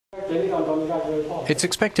It's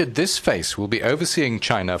expected this face will be overseeing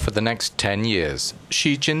China for the next 10 years.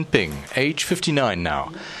 Xi Jinping, age 59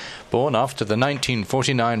 now. Born after the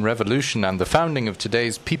 1949 revolution and the founding of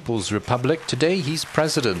today's People's Republic, today he's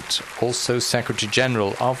president, also Secretary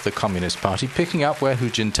General of the Communist Party, picking up where Hu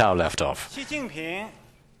Jintao left off.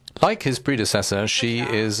 Like his predecessor, Xi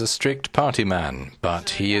is a strict party man, but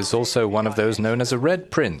he is also one of those known as a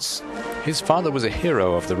Red Prince. His father was a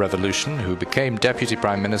hero of the revolution who became Deputy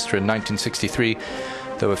Prime Minister in 1963,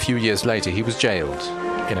 though a few years later he was jailed.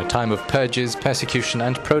 In a time of purges, persecution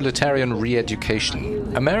and proletarian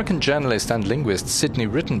re-education, American journalist and linguist Sidney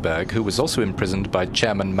Rittenberg, who was also imprisoned by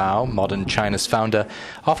Chairman Mao, modern China's founder,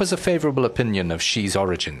 offers a favourable opinion of Xi's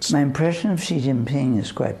origins. My impression of Xi Jinping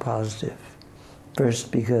is quite positive.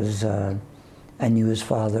 First, because I knew his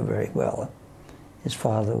father very well. His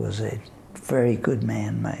father was a very good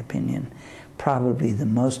man, in my opinion, probably the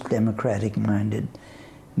most democratic-minded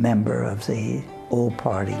member of the old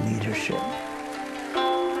party leadership.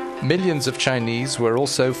 Millions of Chinese were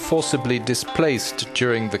also forcibly displaced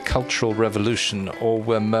during the Cultural Revolution or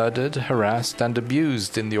were murdered, harassed and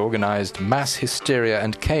abused in the organised mass hysteria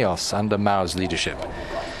and chaos under Mao's leadership.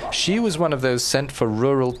 Xi was one of those sent for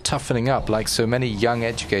rural toughening up like so many young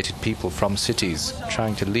educated people from cities.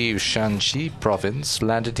 Trying to leave Shanxi province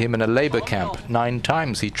landed him in a labour camp. 9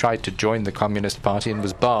 times he tried to join the Communist Party and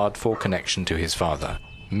was barred for connection to his father.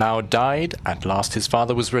 Mao died, at last his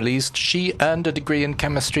father was released, Xi earned a degree in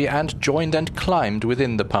chemistry and joined and climbed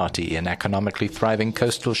within the party in economically thriving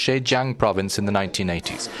coastal Zhejiang province in the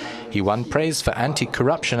 1980s. He won praise for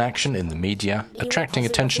anti-corruption action in the media, attracting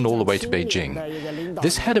attention all the way to Beijing.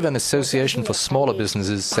 This head of an association for smaller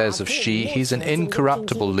businesses says of Xi, he's an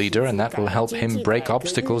incorruptible leader and that will help him break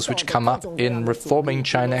obstacles which come up in reforming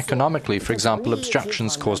China economically, for example,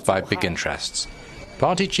 obstructions caused by big interests.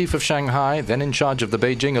 Party chief of Shanghai, then in charge of the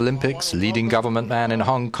Beijing Olympics, leading government man in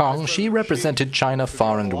Hong Kong, Xi represented China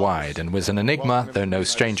far and wide and was an enigma, though no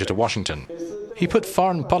stranger to Washington. He put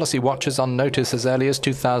foreign policy watchers on notice as early as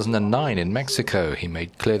 2009 in Mexico. He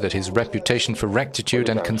made clear that his reputation for rectitude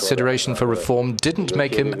and consideration for reform didn't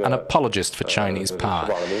make him an apologist for Chinese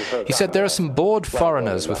power. He said there are some bored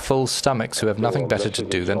foreigners with full stomachs who have nothing better to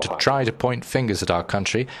do than to try to point fingers at our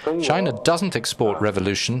country. China doesn't export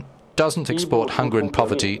revolution, doesn't export hunger and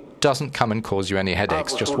poverty, doesn't come and cause you any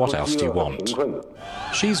headaches. Just what else do you want?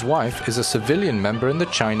 Xi's wife is a civilian member in the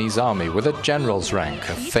Chinese army with a general's rank,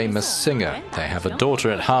 a famous singer. They have a daughter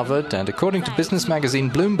at Harvard, and according to business magazine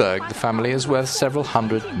Bloomberg, the family is worth several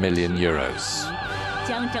 €100 million.